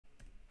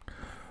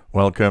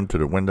Welcome to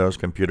the Windows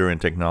Computer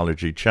and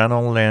Technology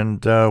channel,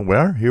 and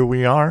well, here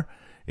we are.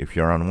 If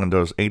you're on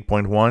Windows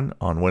 8.1,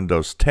 on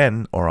Windows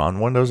 10, or on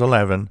Windows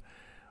 11,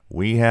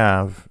 we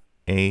have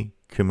a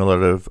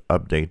cumulative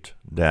update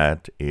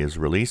that is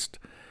released.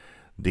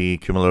 The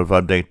cumulative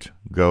update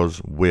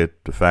goes with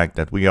the fact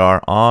that we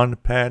are on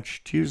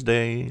Patch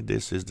Tuesday.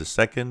 This is the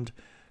second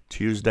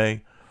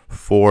Tuesday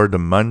for the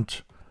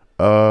month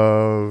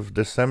of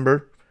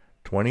December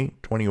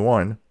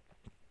 2021.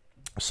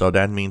 So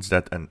that means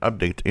that an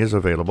update is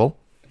available.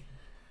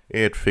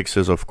 It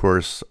fixes, of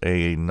course,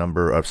 a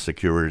number of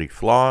security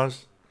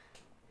flaws.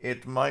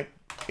 It might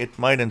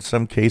in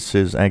some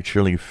cases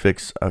actually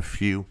fix a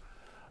few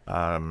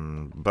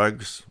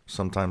bugs.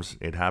 Sometimes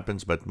it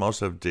happens, but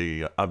most of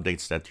the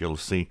updates that you'll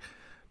see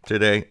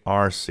today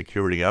are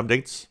security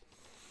updates.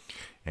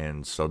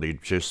 And so they've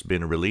just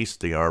been released.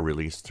 They are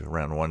released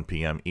around 1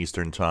 p.m.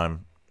 Eastern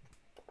Time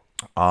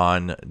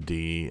on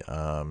the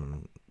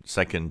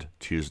second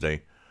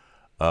Tuesday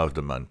of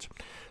the month.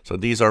 So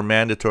these are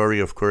mandatory.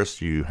 Of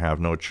course, you have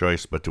no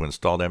choice but to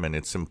install them, and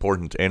it's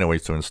important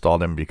anyways to install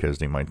them because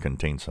they might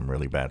contain some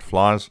really bad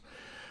flaws.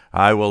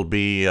 I will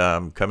be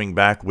coming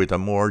back with a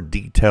more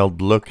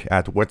detailed look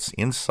at what's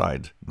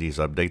inside these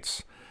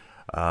updates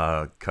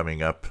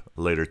coming up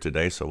later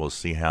today, so we'll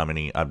see how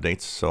many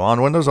updates. So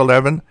on Windows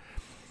 11,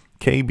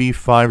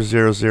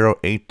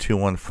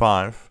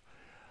 KB5008215.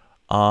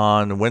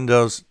 On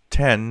Windows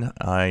 10,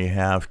 I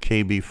have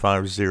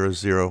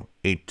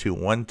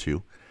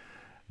KB5008212.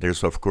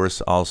 There's, of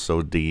course,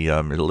 also the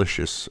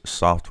malicious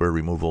software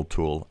removal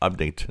tool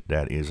update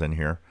that is in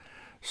here.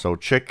 So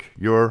check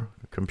your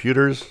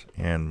computers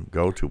and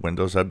go to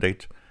Windows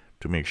Update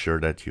to make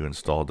sure that you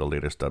install the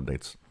latest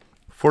updates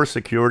for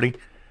security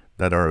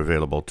that are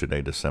available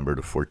today, December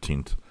the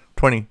 14th,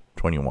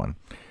 2021.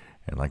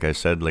 And like I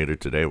said, later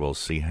today, we'll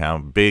see how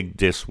big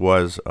this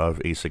was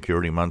of a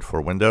security month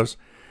for Windows.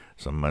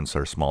 Some months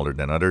are smaller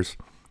than others,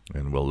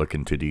 and we'll look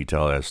into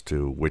detail as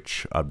to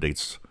which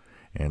updates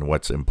and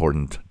what's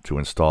important to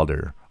install.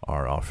 There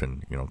are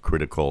often,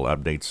 critical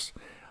updates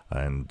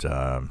and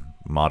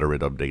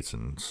moderate updates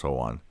and so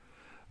on.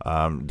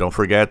 Don't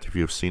forget, if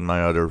you've seen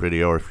my other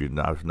video, or if you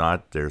have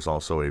not, there's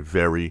also a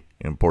very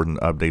important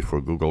update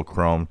for Google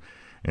Chrome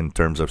in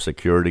terms of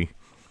security.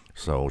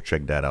 So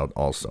check that out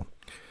also.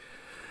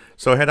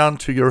 So head on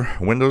to your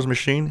Windows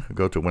machine,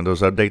 go to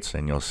Windows Updates,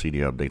 and you'll see the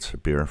updates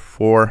appear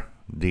for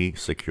the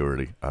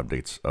security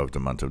updates of the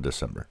month of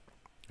December.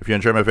 If you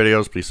enjoy my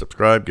videos, please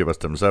subscribe, give us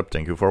thumbs up.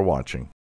 Thank you for watching.